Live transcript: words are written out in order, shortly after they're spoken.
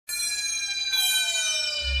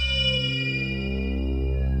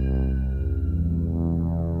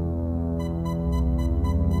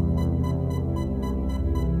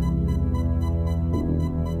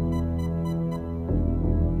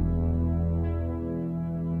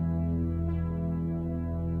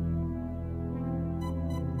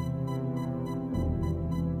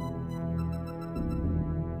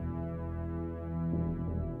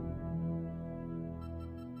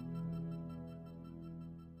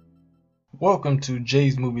Welcome to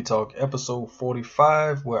Jay's Movie Talk, episode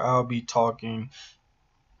 45, where I'll be talking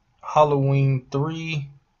Halloween 3,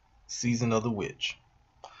 Season of the Witch.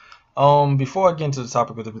 Before I get into the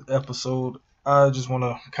topic of the episode, I just want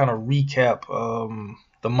to kind of recap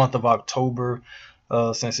the month of October,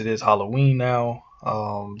 since it is Halloween now.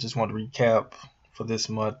 Just want to recap for this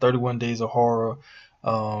month, 31 Days of Horror.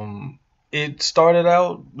 It started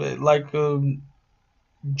out like a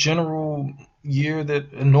normal year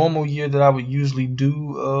that I would usually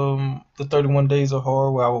do the 31 Days of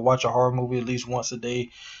Horror, where I would watch a horror movie at least once a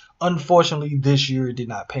day. Unfortunately, this year it did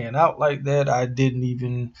not pan out like that. I didn't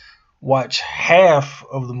even watch half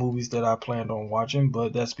of the movies that I planned on watching,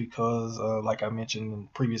 but that's because, like I mentioned in the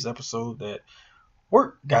previous episode, that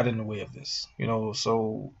work got in the way of this,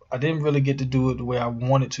 so I didn't really get to do it the way I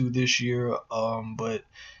wanted to this year, but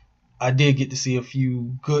I did get to see a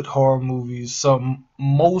few good horror movies.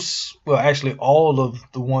 Actually, all of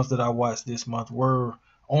the ones that I watched this month were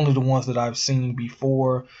only the ones that I've seen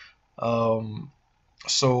before.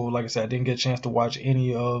 So, like I said, I didn't get a chance to watch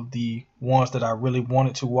any of the ones that I really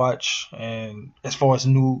wanted to watch. And as far as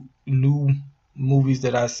new movies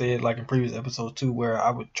that I said, like in previous episodes too, where I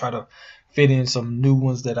would try to fit in some new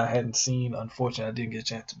ones that I hadn't seen. Unfortunately, I didn't get a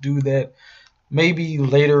chance to do that. Maybe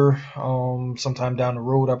later, sometime down the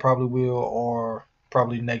road, I probably will, or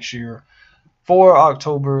probably next year. For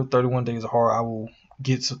October, 31 Days of Horror, I will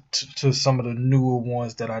get to some of the newer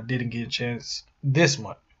ones that I didn't get a chance this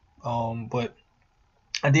month. But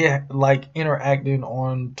I did like interacting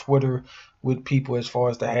on Twitter with people as far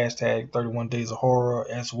as the hashtag 31 Days of Horror,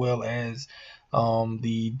 as well as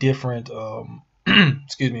the different,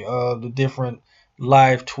 the different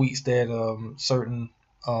live tweets that certain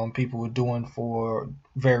people were doing for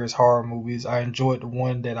various horror movies. I enjoyed the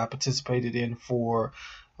one that I participated in for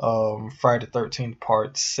Friday the 13th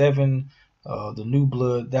Part 7, The New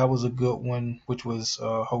Blood. That was a good one, which was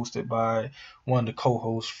hosted by one of the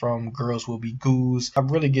co-hosts from Girls Will Be Ghouls. I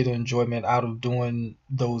really get enjoyment out of doing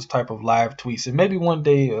those type of live tweets. And maybe one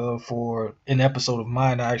day for an episode of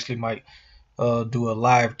mine, I actually might do a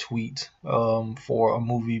live tweet for a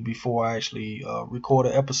movie before I actually record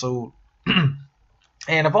an episode.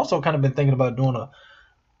 And I've also kind of been thinking about doing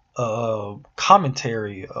a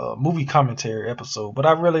movie commentary episode, but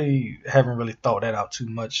I really haven't really thought that out too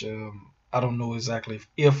much. I don't know exactly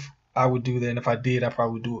if I would do that, and if I did, I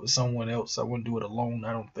probably would do it with someone else. I wouldn't do it alone,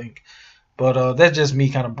 I don't think. But that's just me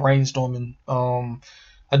kind of brainstorming.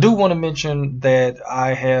 I do want to mention that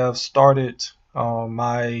I have started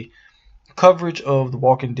my coverage of The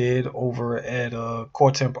Walking Dead over at Core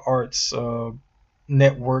Temp Arts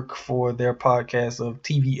network for their podcast of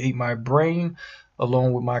TV Ate My Brain,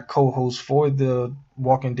 along with my co-host for the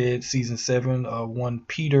Walking Dead season 7, one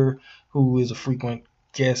Peter, who is a frequent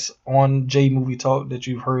guest on J Movie Talk that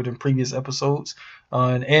you've heard in previous episodes,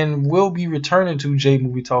 and will be returning to J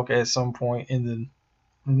Movie Talk at some point in the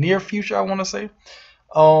near future, I want to say.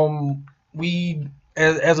 We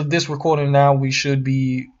as of this recording now, we should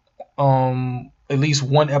be at least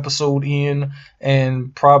one episode in,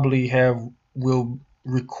 and probably will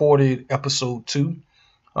recorded episode 2.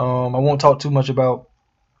 I won't talk too much about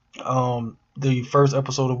the first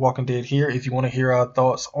episode of Walking Dead here. If you want to hear our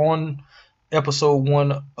thoughts on episode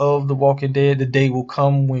 1 of The Walking Dead, the day will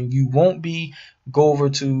come when you won't be. Go over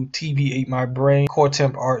to TV Ate My Brain.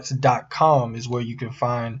 CoreTempArts.com is where you can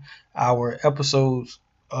find our episodes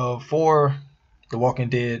for The Walking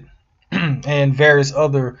Dead and various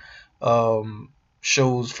other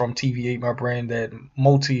shows from TV Ate My Brain that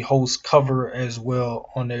multi-hosts cover as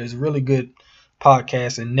well on there. It's a really good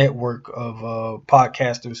podcast and network of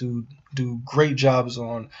podcasters who do great jobs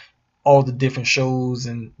on all the different shows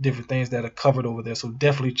and different things that are covered over there. So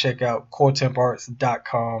definitely check out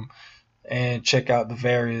CoreTempArts.com and check out the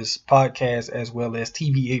various podcasts, as well as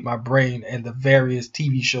TV Ate My Brain and the various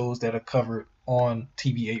TV shows that are covered on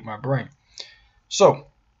TV Ate My Brain. So,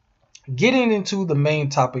 getting into the main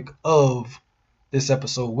topic of this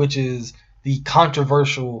episode, which is the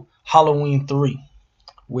controversial Halloween 3,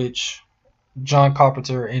 which John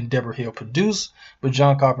Carpenter and Deborah Hill produced, but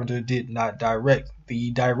John Carpenter did not direct.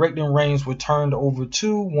 The directing reins were turned over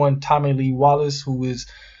to one Tommy Lee Wallace, who is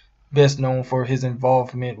best known for his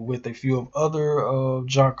involvement with a few of other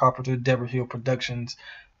John Carpenter, Deborah Hill productions,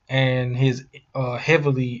 and his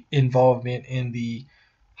heavily involvement in the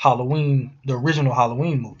original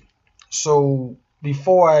Halloween movie. So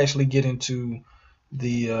before I actually get into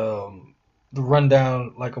the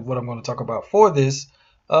rundown, like, of what I'm going to talk about for this,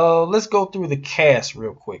 let's go through the cast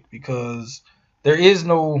real quick, because there is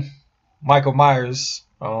no Michael Myers.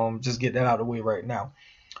 Just get that out of the way right now.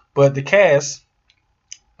 But the cast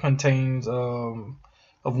contains of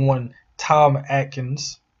one Tom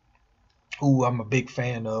Atkins, who I'm a big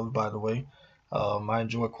fan of, by the way. I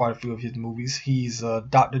enjoy quite a few of his movies. He's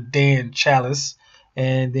Dr. Dan Challis.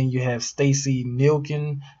 And then you have Stacy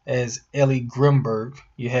Nilkin as Ellie Grimberg.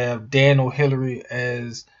 You have Dan O'Hillery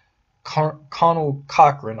as Colonel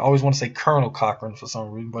Cochran. I always want to say Colonel Cochran for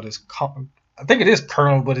some reason, but I think it is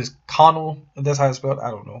Colonel, but it's Connell. That's how it's spelled.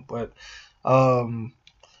 I don't know, but um,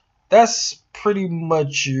 that's pretty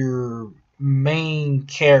much your main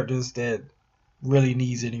characters that really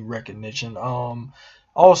needs any recognition.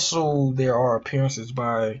 Also there are appearances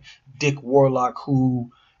by Dick Warlock,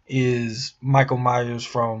 who is Michael Myers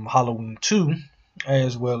from Halloween 2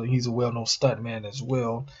 as well. He's a well-known stuntman as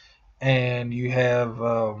well. And you have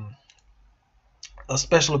a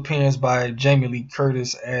special appearance by Jamie Lee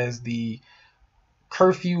Curtis as the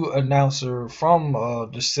curfew announcer from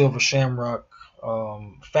the Silver Shamrock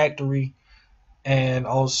factory, and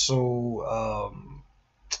also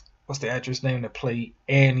what's the actress name that played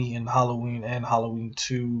Annie in Halloween and Halloween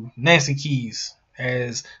 2? Nancy Keys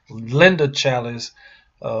as Linda Challis,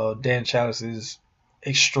 Dan Challis's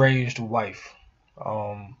estranged wife.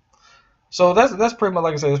 So that's pretty much,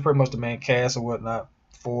 like I said, that's pretty much the main cast or whatnot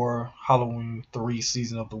for Halloween 3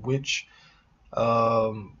 Season of the Witch.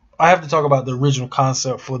 I have to talk about the original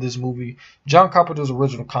concept for this movie. John Carpenter's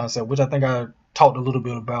original concept, which I think I talked a little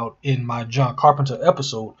bit about in my John Carpenter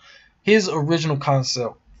episode. His original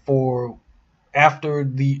concept for after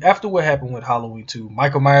what happened with Halloween 2,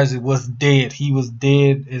 Michael Myers was dead. He was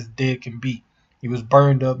dead as dead can be. He was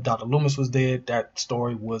burned up. Dr. Loomis was dead. That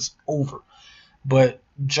story was over. But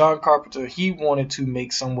John Carpenter, he wanted to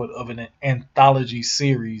make somewhat of an anthology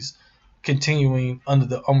series continuing under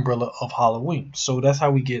the umbrella of Halloween. So that's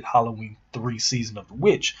how we get Halloween 3 Season of the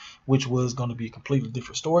Witch, which was going to be a completely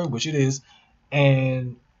different story, which it is.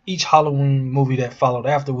 And each Halloween movie that followed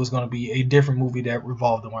after was going to be a different movie that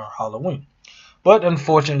revolved around Halloween. But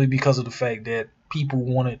unfortunately, because of the fact that people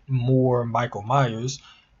wanted more Michael Myers,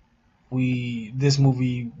 this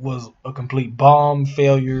movie was a complete bomb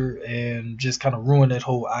failure and just kind of ruined that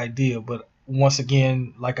whole idea. But once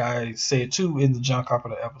again, like I said too in the John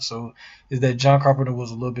Carpenter episode, is that John Carpenter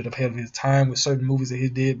was a little bit ahead of his time with certain movies that he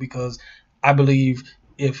did, because I believe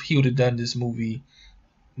if he would have done this movie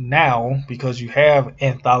now, because you have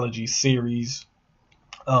anthology series,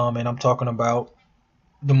 and I'm talking about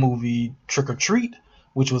the movie Trick or Treat,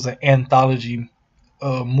 which was an anthology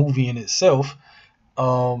movie in itself.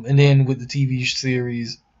 And then with the TV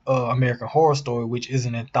series American Horror Story, which is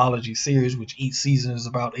an anthology series, which each season is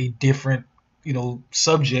about a different,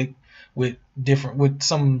 subject with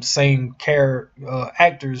some same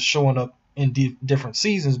actors showing up in different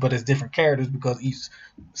seasons, but as different characters, because each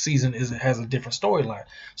season has a different storyline.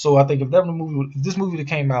 So I think if this movie that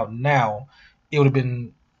came out now, it would have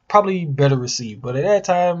been probably better received. But at that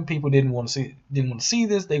time, people didn't want to see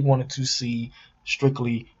this. They wanted to see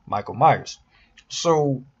strictly Michael Myers.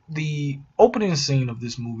 So the opening scene of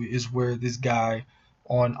this movie is where this guy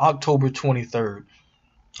on October 23rd,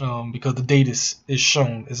 because the date is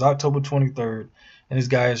shown, is October 23rd, and this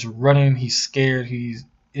guy is running. He's scared. He's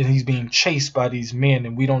being chased by these men,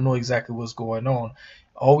 and we don't know exactly what's going on.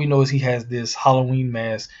 All we know is he has this Halloween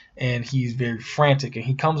mask, and he's very frantic. And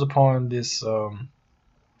he comes upon this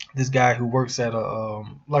this guy who works at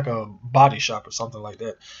like a body shop or something like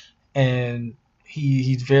that, and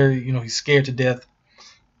he's very, he's scared to death,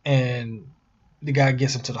 and the guy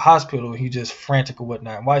gets him to the hospital. He's just frantic or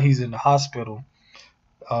whatnot. And while he's in the hospital,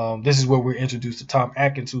 this is where we're introduced to Tom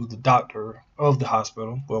Atkins, who's the doctor of the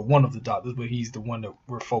hospital. Well, one of the doctors, but he's the one that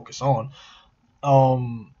we're focused on.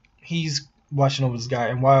 He's watching over this guy,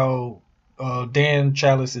 and while Dan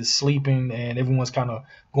Challis is sleeping and everyone's kind of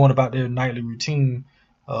going about their nightly routine,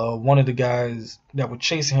 one of the guys that would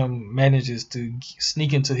chase him manages to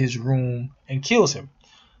sneak into his room and kills him.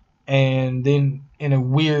 And then in a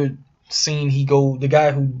weird scene, the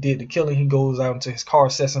guy who did the killing, he goes out into his car,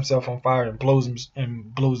 sets himself on fire, and blows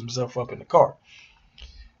himself up in the car.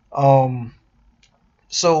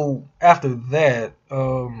 So after that,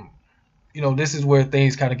 this is where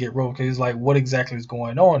things kind of get rolling, because it's like, what exactly is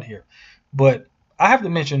going on here? But I have to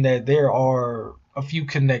mention that there are a few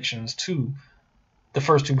connections to the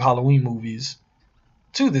first two Halloween movies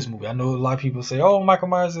to this movie. I know a lot of people say, oh, Michael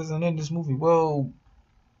Myers isn't in this movie. Well,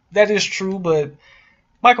 that is true, but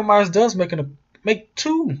Michael Myers does make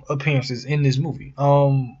two appearances in this movie,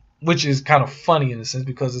 which is kind of funny in a sense,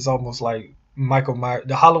 because it's almost like Michael Myers,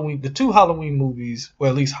 the two Halloween movies, or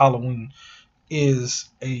at least Halloween, is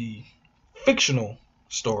a fictional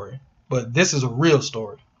story, but this is a real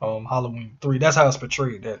story. Halloween 3, that's how it's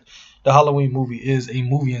portrayed, that the Halloween movie is a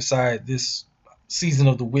movie inside this Season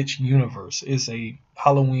of the Witch universe. It's a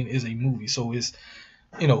Halloween is a movie, so it's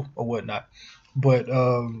or whatnot. But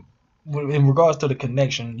in regards to the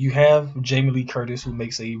connection, you have Jamie Lee Curtis who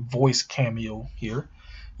makes a voice cameo here.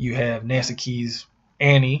 You have Nancy Keys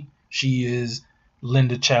Annie. She is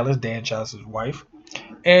Linda Challis, Dan Challis' wife,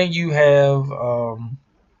 and you have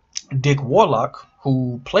Dick Warlock,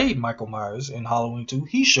 who played Michael Myers in Halloween 2.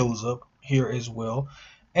 He shows up here as well.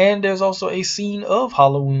 And there's also a scene of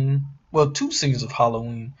Halloween, well, two scenes of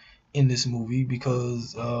Halloween in this movie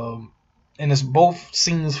because, and it's both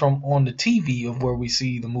scenes from on the TV of where we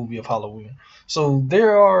see the movie of Halloween. So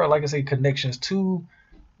there are, like I say, connections to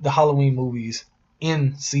the Halloween movies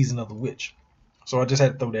in Season of the Witch. So I just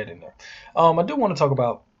had to throw that in there. I do want to talk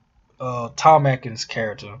about Tom Atkins'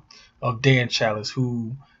 character of Dan Challis,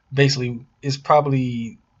 who basically is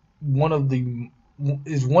probably one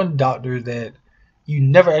doctor that you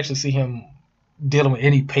never actually see him dealing with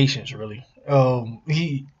any patients really.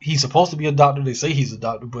 He's supposed to be a doctor. They say he's a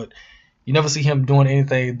doctor, but you never see him doing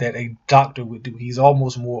anything that a doctor would do. He's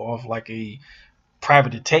almost more of like a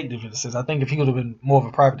private detective in a sense. I think if he would have been more of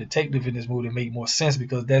a private detective in this movie, it made more sense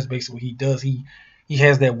because that's basically what he does. He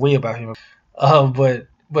has that way about him. But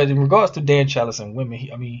in regards to Dan Challis and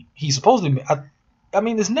women, he's supposed to be.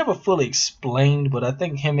 It's never fully explained, but I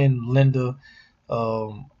think him and Linda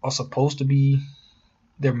are supposed to be.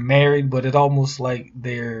 They're married, but it's almost like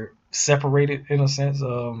they're separated in a sense.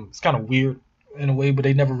 It's kind of weird in a way, but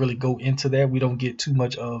they never really go into that. We don't get too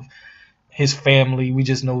much of his family. We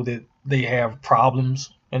just know that they have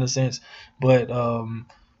problems in a sense. But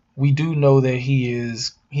we do know that he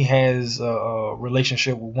has a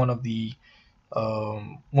relationship with one of the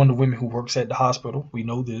women who works at the hospital. We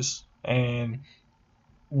know this. And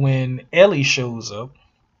when Ellie shows up,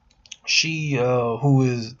 she who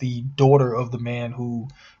is the daughter of the man who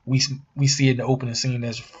we see in the opening scene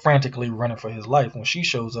as frantically running for his life, when she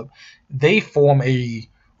shows up, they form a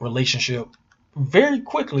relationship very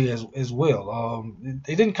quickly as well.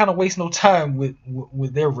 They didn't kind of waste no time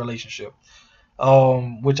with their relationship,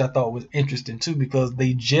 which I thought was interesting too, because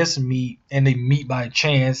they just meet and they meet by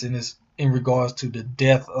chance, and it's in regards to the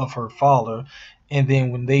death of her father. And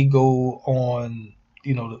then when they go on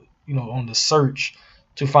on the search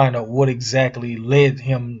to find out what exactly led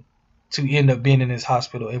him to end up being in this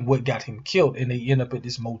hospital and what got him killed, and they end up at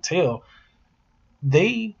this motel,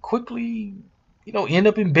 they quickly end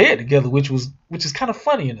up in bed together, which is kind of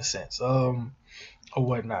funny in a sense, or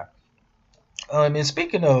whatnot. And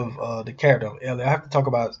speaking of the character of Ellie, I have to talk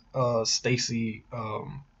about Stacey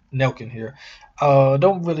Nelkin here.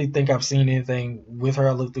 Don't really think I've seen anything with her.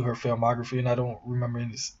 I looked through her filmography and I don't remember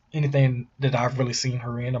anything that I've really seen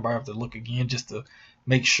her in. I might have to look again just to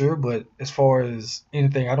make sure. But as far as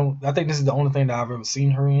anything, I think this is the only thing that I've ever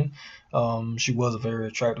seen her in. She was a very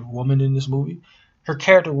attractive woman in this movie. Her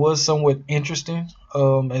character was somewhat interesting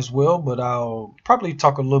as well, but I'll probably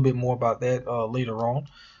talk a little bit more about that later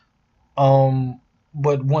on.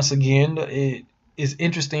 But once again, it is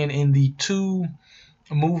interesting in the two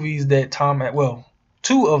movies that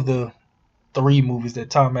two of the three movies that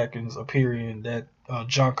Tom Atkins appear in that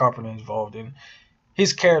John Carpenter is involved in.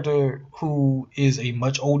 His character, who is a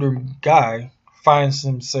much older guy, finds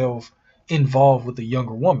himself involved with a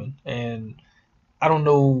younger woman, and I don't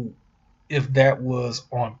know if that was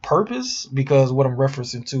on purpose, because what I'm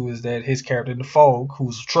referencing to is that his character in The Fog,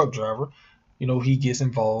 who's a truck driver, he gets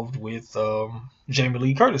involved with Jamie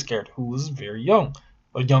Lee Curtis' character, who was very young,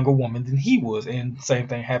 a younger woman than he was, and same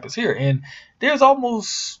thing happens here. And there's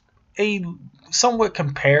almost a somewhat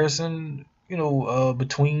comparison,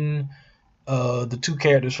 between the two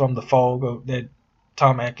characters from The Fog that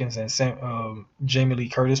Tom Atkins and Jamie Lee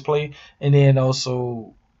Curtis play, and then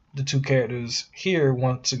also the two characters here,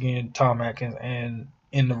 once again, Tom Atkins, and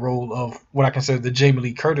in the role of what I consider the Jamie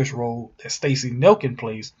Lee Curtis role that Stacey Nelkin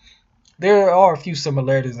plays. There are a few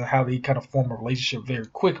similarities in how they kind of form a relationship very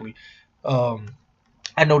quickly.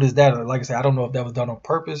 I noticed that, like I said, I don't know if that was done on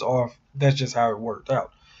purpose or if that's just how it worked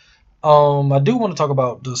out. I do want to talk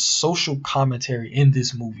about the social commentary in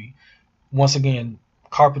this movie. Once again,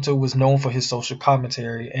 Carpenter was known for his social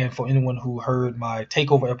commentary, and for anyone who heard my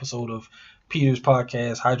takeover episode of Peter's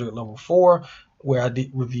podcast, Hydrate Level 4, where I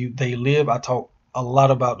did review They Live, I talked a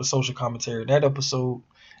lot about the social commentary in that episode.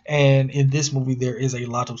 And in this movie, there is a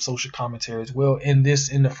lot of social commentary as well, and this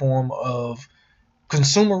in the form of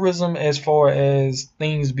consumerism, as far as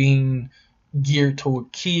things being geared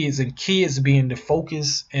toward kids and kids being the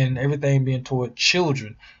focus and everything being toward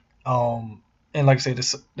children. And like I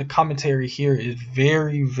said, the commentary here is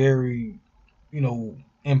very, very,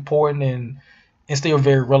 important and still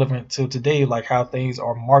very relevant to today, like how things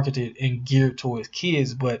are marketed and geared towards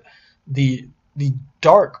kids. But the the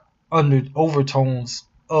dark under overtones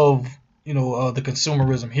of the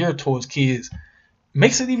consumerism here towards kids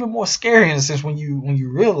makes it even more scary in a sense when you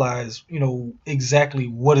realize exactly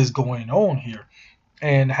what is going on here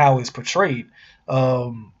and how it's portrayed.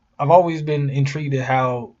 I've always been intrigued at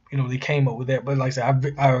how they came up with that, but like I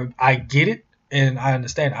said, I get it and I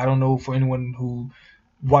understand. I don't know for anyone who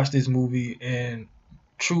watched this movie and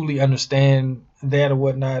truly understand that or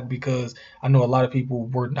whatnot, because I know a lot of people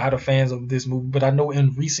were not a fans of this movie, but I know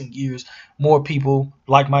in recent years more people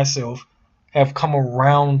like myself have come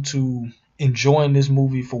around to enjoying this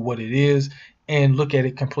movie for what it is and look at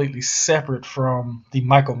it completely separate from the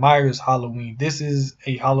Michael Myers Halloween. This is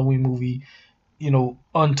a Halloween movie,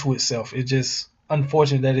 unto itself. It's just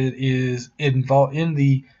unfortunate that it is involved in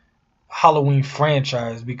the Halloween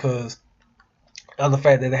franchise because of the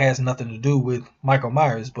fact that it has nothing to do with Michael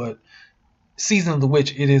Myers. But Season of the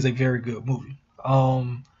Witch, it is a very good movie.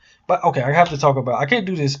 But okay, I have to talk about. I can't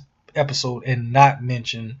do this episode and not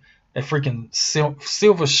mention that freaking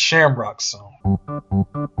Silver Shamrock song.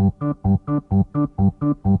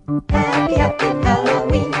 Happy, happy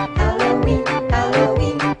Halloween, Halloween,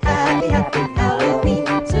 Halloween. Happy, happy Halloween,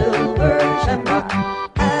 Silver Shamrock.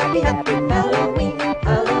 Happy, happy Halloween,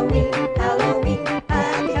 Halloween, Halloween.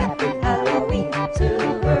 Happy, happy Halloween,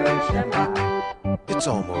 Silver Shamrock. It's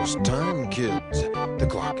almost time, kids. The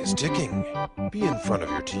clock is ticking. Be in front of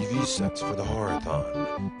your TV sets for the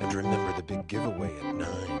Horror-thon. And remember the big giveaway at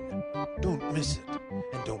 9. Don't miss it.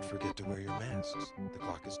 And don't forget to wear your masks. The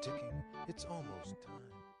clock is ticking. It's almost time.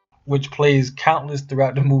 Which plays countless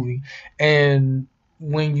throughout the movie. And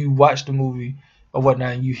when you watch the movie or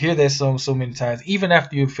whatnot, you hear that song so many times. Even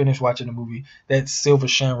after you finish watching the movie, that Silver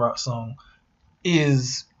Shamrock song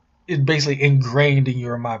is basically ingrained in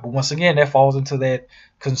your mind. But once again, that falls into that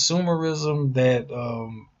consumerism that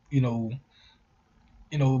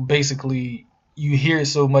basically you hear it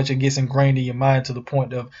so much it gets ingrained in your mind to the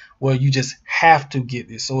point of, well, you just have to get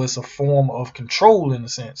this. So it's a form of control in a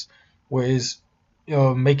sense, where it's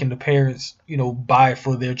making the parents buy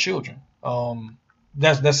for their children.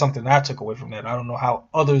 That's something I took away from that. I don't know how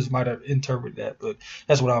others might have interpreted that, but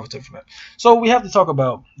that's what I was taking from that. So we have to talk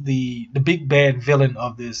about the big bad villain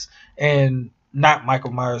of this, and not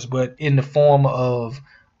Michael Myers, but in the form of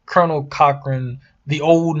Colonel Cochran, the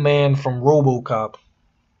old man from RoboCop.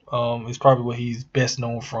 Is probably what he's best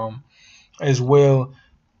known from as well.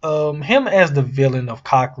 Him as the villain of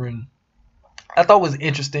Cochran, I thought was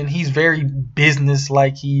interesting. He's very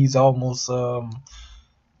business-like. He's almost I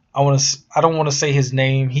don't want to say his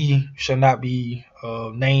name. He should not be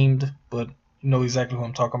named, but you know exactly who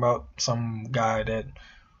I'm talking about. Some guy that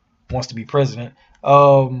wants to be president.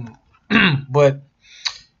 But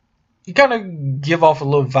you kind of give off a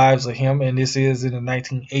little vibes of him, and this is in the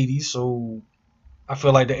 1980s, so I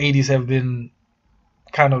feel like the 80s have been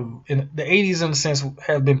in a sense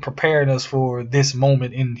have been preparing us for this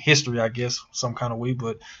moment in history, I guess, some kind of way.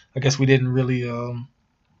 But I guess we didn't really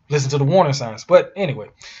listen to the warning signs. But anyway,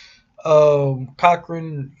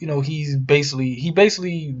 Cochran, he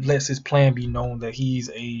basically lets his plan be known that he's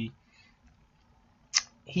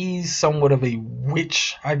somewhat of a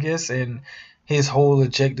witch, I guess, and his whole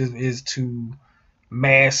objective is to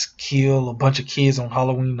mass kill a bunch of kids on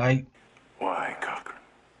Halloween night. Why, Cochran?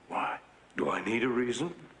 Why? Do I need a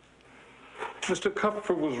reason? Mr.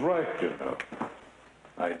 Kupfer was right, you know.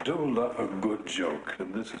 I do love a good joke,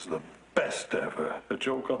 and this is the best ever. A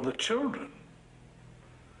joke on the children.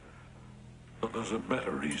 But there's a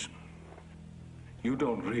better reason. You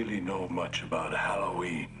don't really know much about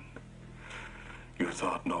Halloween. You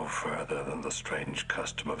thought no further than the strange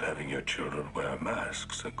custom of having your children wear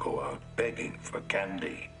masks and go out begging for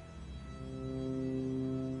candy.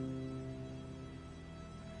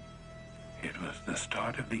 It was the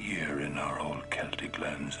start of the year in our old Celtic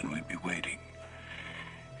lands, and we'd be waiting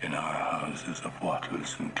in our houses of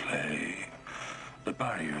wattles and clay. The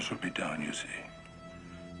barriers would be down, you see,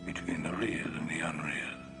 between the real and the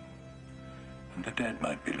unreal. And the dead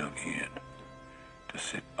might be looking in to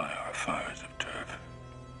sit by our fires of turf.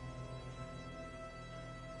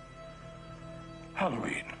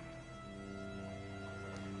 Halloween.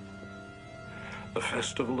 The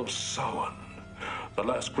festival of Samhain. The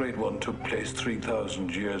last great one took place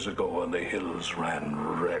 3,000 years ago, and the hills ran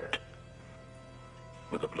red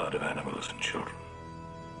with the blood of animals and children.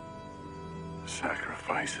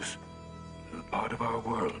 Sacrifices are part of our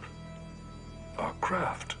world, our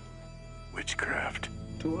craft. Witchcraft.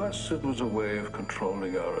 To us, it was a way of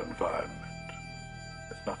controlling our environment.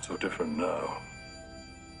 It's not so different now.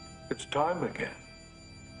 It's time again.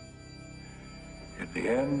 In the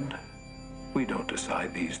end, we don't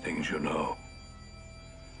decide these things, you know.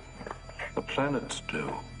 The planets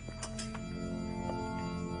do.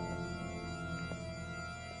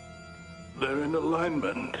 They're in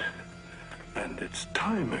alignment. And it's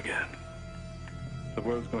time again. The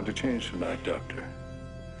world's going to change tonight, Doctor.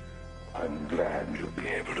 I'm glad you'll be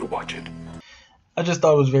able to watch it. I just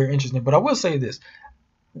thought it was very interesting. But I will say this.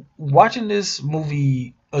 Watching this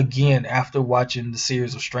movie again after watching the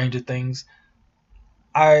series of Stranger Things,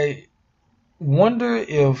 I wonder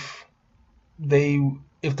if the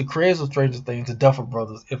creators of Stranger Things, the Duffer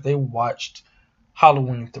Brothers, if they watched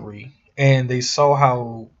Halloween 3 and they saw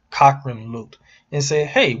how Cochran looked and said,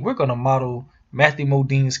 hey, we're going to model Matthew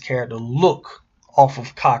Modine's character look off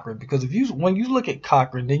of Cochran. Because when you look at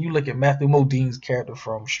Cochran, then you look at Matthew Modine's character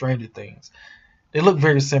from Stranger Things, they look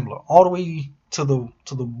very similar. All the way to the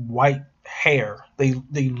white hair, they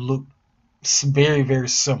look very, very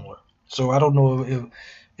similar. So I don't know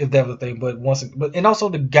if that was a thing, but and also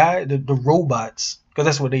the robots, because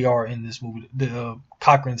that's what they are in this movie. The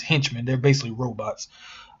Cochran's henchmen, they're basically robots.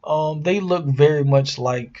 They look very much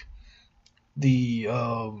like the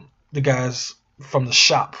guys from the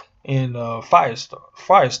shop in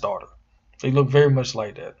Firestarter. They look very much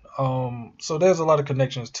like that. So there's a lot of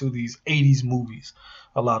connections to these 80s movies,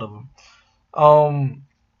 a lot of them.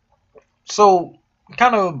 So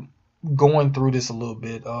kind of going through this a little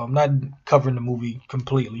bit, not covering the movie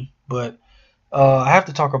completely, but I have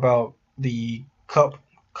to talk about the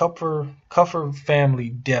Cuffer family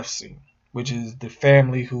death scene, which is the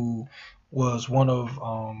family who was one of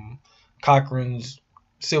Cochran's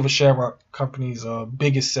Silver Shamrock Company's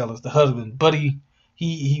biggest sellers, the husband. Buddy,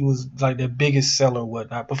 he was like their biggest seller or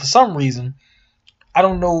whatnot. But for some reason, I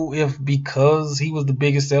don't know if because he was the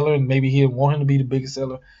biggest seller and maybe he didn't want him to be the biggest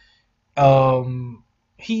seller, Cochran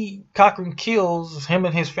kills him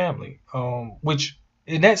and his family, which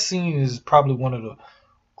in that scene is probably one of the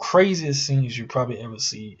craziest scenes you probably ever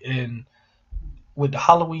see. And with the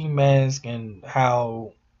Halloween mask and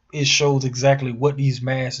how it shows exactly what these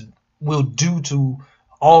masks will do to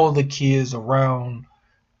all the kids around.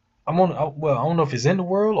 I don't know if it's in the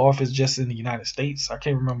world or if it's just in the United States. I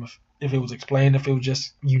can't remember if it was explained, if it was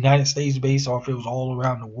just United States based or if it was all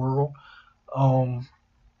around the world.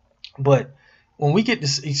 But when we get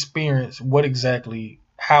to experience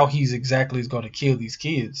how he's exactly is going to kill these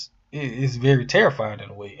kids, it's very terrifying in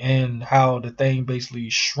a way. And how the thing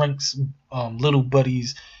basically shrinks little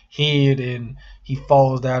Buddy's head and he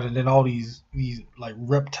falls down, and then all these like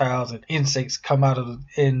reptiles and insects come out of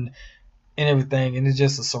and everything, and it's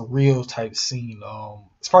just a surreal type scene.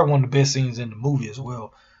 It's probably one of the best scenes in the movie as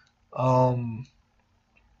well. And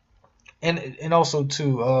also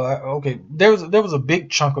too, there was a big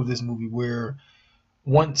chunk of this movie where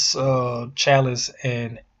once Challis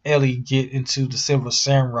and Ellie get into the Silver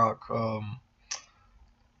Shamrock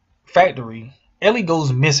factory, Ellie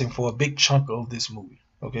goes missing for a big chunk of this movie.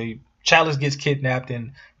 Okay, Challis gets kidnapped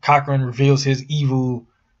and Cochran reveals his evil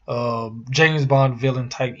James Bond villain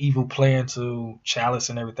type evil plan to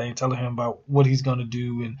Challis and everything, telling him about what he's gonna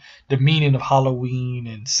do and the meaning of Halloween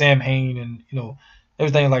and Samhain and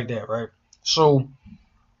everything like that, right? So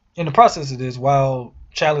in the process of this, while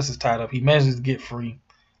Challis is tied up, he manages to get free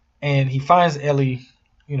and he finds Ellie,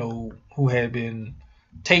 who had been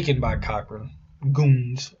taken by Cochran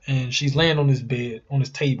goons, and she's laying on his bed, on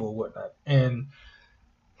his table or whatnot, and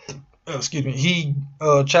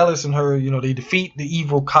Challis and her, they defeat the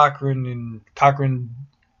evil Cochran, and Cochran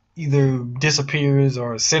either disappears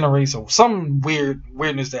or incinerates or some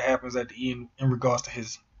weirdness that happens at the end in regards to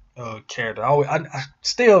his character. I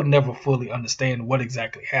still never fully understand what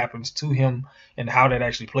exactly happens to him and how that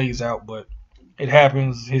actually plays out, but it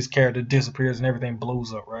happens. His character disappears and everything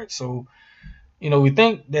blows up, right? So, we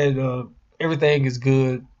think that everything is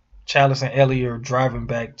good. Challis and Ellie are driving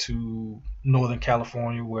back to Northern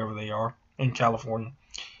California, wherever they are in California.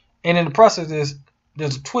 And in the process,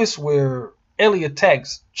 there's a twist where Ellie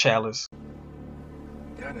attacks Challis.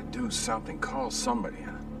 Gotta do something. Call somebody,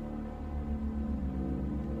 huh?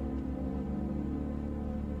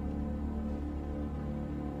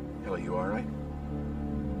 Ellie, you alright?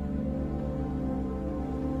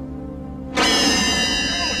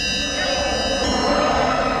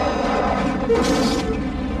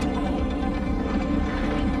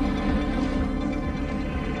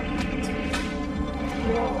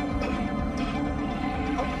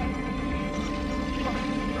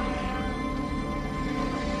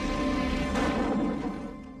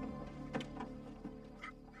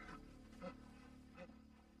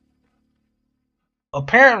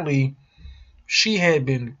 Apparently, she had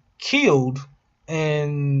been killed,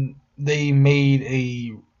 and they made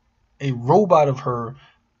a robot of her,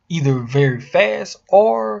 either very fast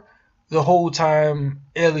or the whole time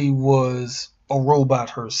Ellie was a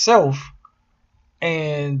robot herself,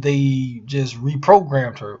 and they just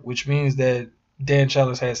reprogrammed her, which means that Dan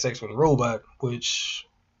Challis had sex with a robot, which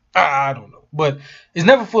I don't know, but it's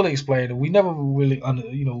never fully explained, and we never really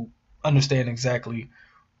understand exactly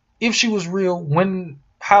if she was real.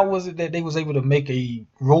 How was it that they was able to make a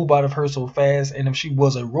robot of her so fast, and if she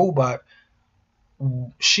was a robot,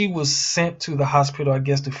 she was sent to the hospital, I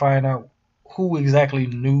guess, to find out who exactly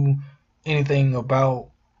knew anything about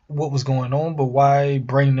what was going on, but why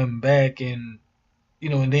bring them back and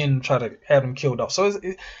and then try to have them killed off. So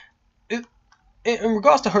it, in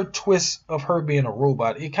regards to her twist of her being a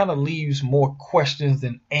robot, it kind of leaves more questions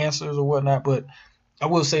than answers or whatnot. But I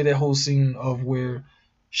will say that whole scene of where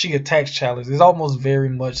she attacks Challis is almost very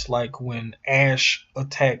much like when Ash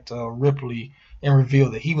attacked Ripley and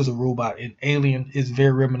revealed that he was a robot in Alien. Is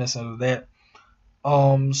very reminiscent of that.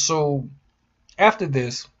 So after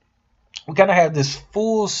this, we kind of have this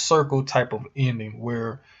full circle type of ending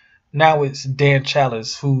where now it's Dan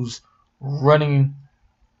Challis who's running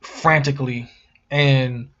frantically,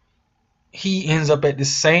 and he ends up at the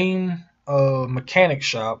same mechanic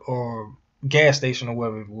shop or gas station or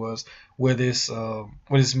whatever it was, where the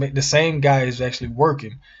same guy is actually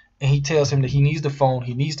working, and he tells him that he needs the phone,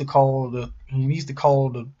 he needs to call the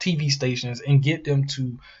TV stations and get them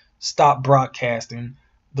to stop broadcasting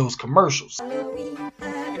those commercials.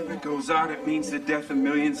 If it goes out, it means the death of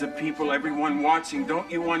millions of people, everyone watching. Don't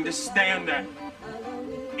you understand that?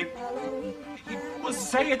 Well,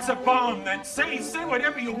 say it's a bomb, then say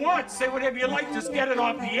whatever you want, say whatever you like, just get it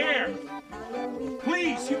off the air.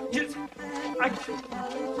 Please,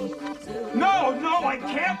 No, I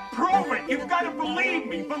can't prove it. You've got to believe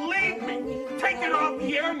me. Take it off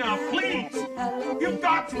the air now, please. You've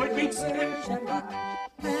got to. It makes sense.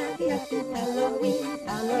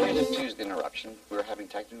 Please excuse the interruption. We're having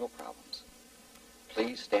technical problems.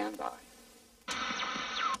 Please stand by.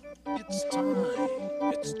 It's time.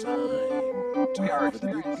 We are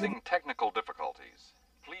experiencing technical difficulties.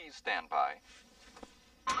 Please stand by.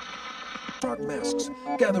 Dark masks,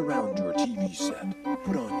 gather round your TV set.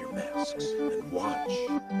 Put on your masks and watch.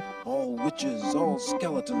 All witches, all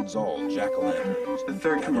skeletons, all jack-o'-lanterns. The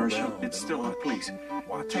third commercial, it's still on, please.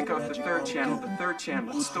 Take off the third channel. The third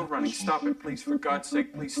channel, it's still running. Stop it, please. For God's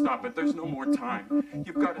sake, please stop it. There's no more time.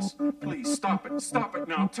 You've got to, please, stop it. Stop it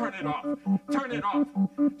now. Turn it off. Turn it off.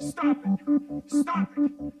 Stop it. Stop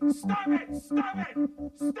it. Stop it. Stop it.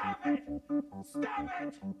 Stop it. Stop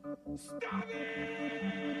it. Stop it.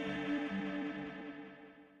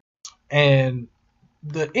 And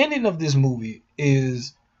the ending of this movie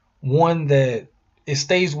is one that it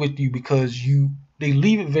stays with you because they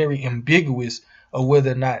leave it very ambiguous of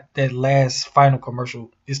whether or not that last final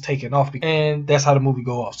commercial is taken off, and that's how the movie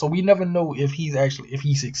go off. So we never know if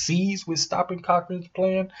he succeeds with stopping Cochrane's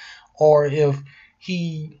plan, or if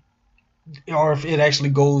it actually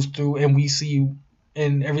goes through and we see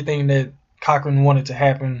and everything that Cochrane wanted to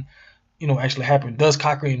happen, actually happen. Does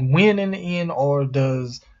Cochrane win in the end, or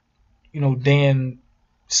does Dan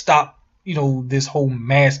stop, this whole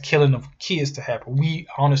mass killing of kids to happen? We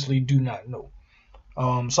honestly do not know.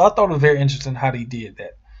 So I thought it was very interesting how they did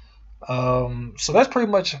that. So that's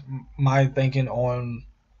pretty much my thinking on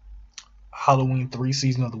Halloween 3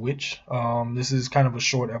 Season of the Witch. This is kind of a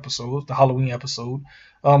short episode, the Halloween episode.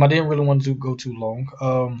 I didn't really want to go too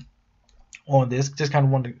long on this. Just kind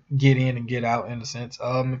of wanted to get in and get out in a sense.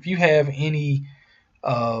 If you have any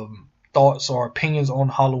thoughts or opinions on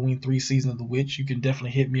Halloween 3 Season of the Witch, you can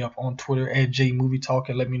definitely hit me up on Twitter at JMovieTalk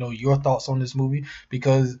and let me know your thoughts on this movie,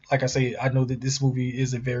 because like I say, I know that this movie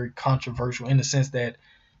is a very controversial in the sense that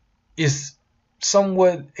it's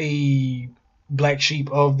somewhat a black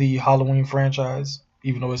sheep of the Halloween franchise,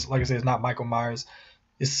 even though it's, like I said, it's not Michael Myers.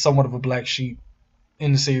 It's somewhat of a black sheep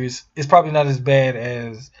in the series. It's probably not as bad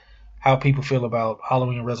as how people feel about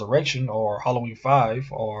Halloween Resurrection or Halloween 5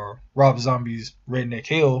 or Rob Zombie's Redneck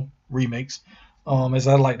Hill remakes, as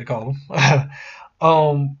I like to call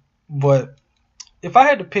them. But if I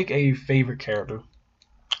had to pick a favorite character,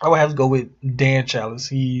 I would have to go with Dan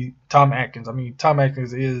Challis. Tom Atkins. I mean, Tom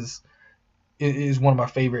Atkins is one of my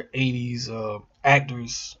favorite 80s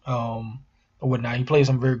actors or whatnot. He plays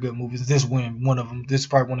some very good movies. This one of them. This is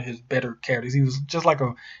probably one of his better characters. He was just like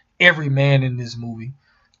a every man in this movie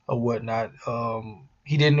or whatnot.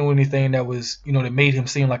 He didn't do anything that was, that made him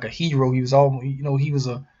seem like a hero. He was all,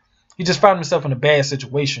 he just found himself in a bad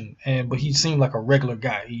situation, but he seemed like a regular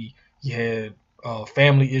guy. He had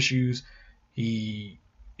family issues. He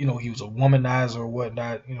was a womanizer or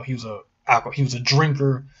whatnot. He was a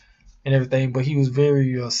drinker and everything, but he was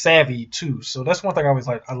very savvy too. So that's one thing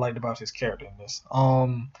I liked about his character in this.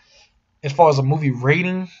 as far as a movie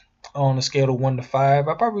rating on a scale of 1 to 5,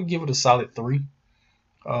 I probably give it a solid 3.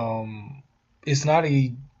 It's not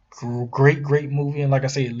a great movie, and like I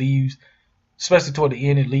say, it leaves, especially toward the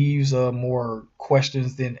end, it leaves more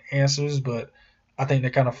questions than answers. But I think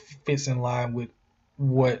that kind of fits in line with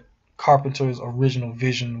what Carpenter's original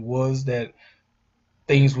vision was, that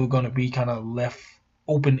things were going to be kind of left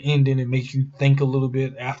open ended and make you think a little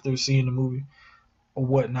bit after seeing the movie or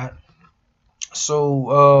whatnot.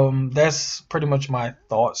 So that's pretty much my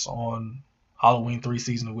thoughts on Halloween 3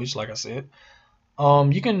 Season of Witch. Like I said,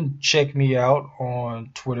 you can check me out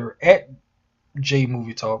on Twitter at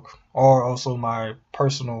JMovieTalk, or also my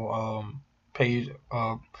personal page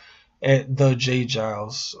at the J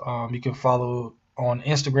Giles. You can follow on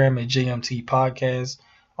Instagram at JMT Podcast.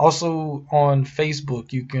 Also on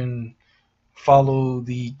Facebook, you can follow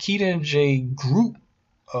the Keaton J group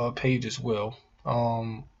page as well,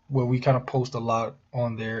 where we kind of post a lot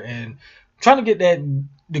on there, and trying to get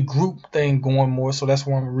the group thing going more. So that's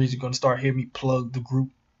one reason you're going to start hearing me plug the group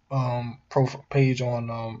profile page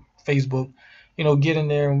on Facebook. Get in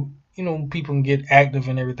there, and people can get active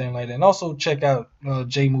and everything like that. And also check out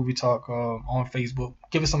J Movie Talk on Facebook.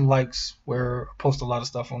 Give it some likes, where I post a lot of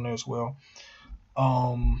stuff on there as well.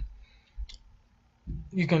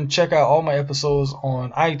 You can check out all my episodes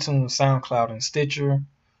on iTunes, SoundCloud, and Stitcher.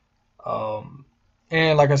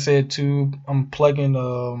 And like I said too, I'm plugging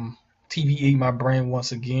TV Eat My Brain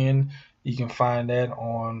once again. You can find that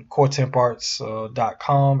on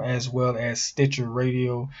coretemparts.com, as well as Stitcher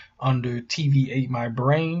Radio under TV Ate My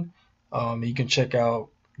Brain. You can check out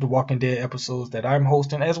the Walking Dead episodes that I'm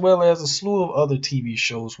hosting, as well as a slew of other TV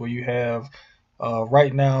shows where you have,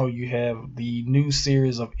 right now, you have the new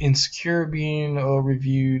series of Insecure being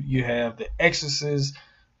reviewed. You have The Exorcist.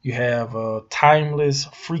 You have Timeless,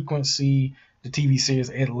 Frequency. The TV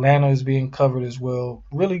series Atlanta is being covered as well.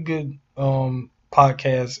 Really good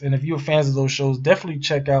podcasts. And if you're fans of those shows, definitely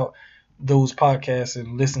check out those podcasts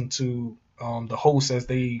and listen to the hosts as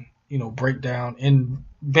they, break down in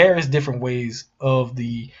various different ways of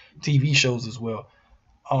the TV shows as well.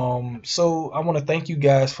 So I want to thank you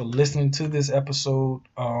guys for listening to this episode.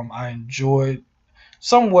 I enjoyed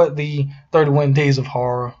somewhat the 31 Days of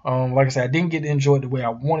Horror. Like I said, I didn't get to enjoy it the way I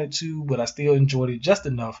wanted to, but I still enjoyed it just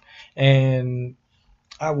enough. And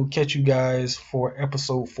I will catch you guys for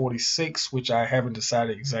episode 46, which I haven't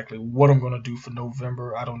decided exactly what I'm going to do for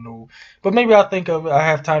November. I don't know. But maybe I'll think of it. I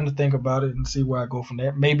have time to think about it and see where I go from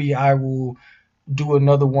there. Maybe I will do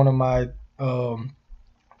another one of my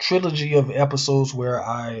trilogy of episodes where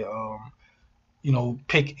I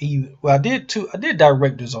pick either. Well, I did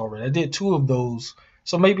directors already. I did 2 of those.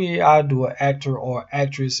 So maybe I'll do an actor or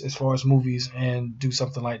actress as far as movies and do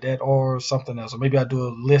something like that, or something else. Or maybe I'll do a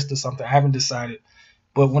list or something. I haven't decided.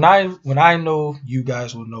 But when I know, you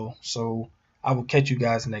guys will know. So I will catch you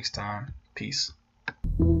guys next time. Peace.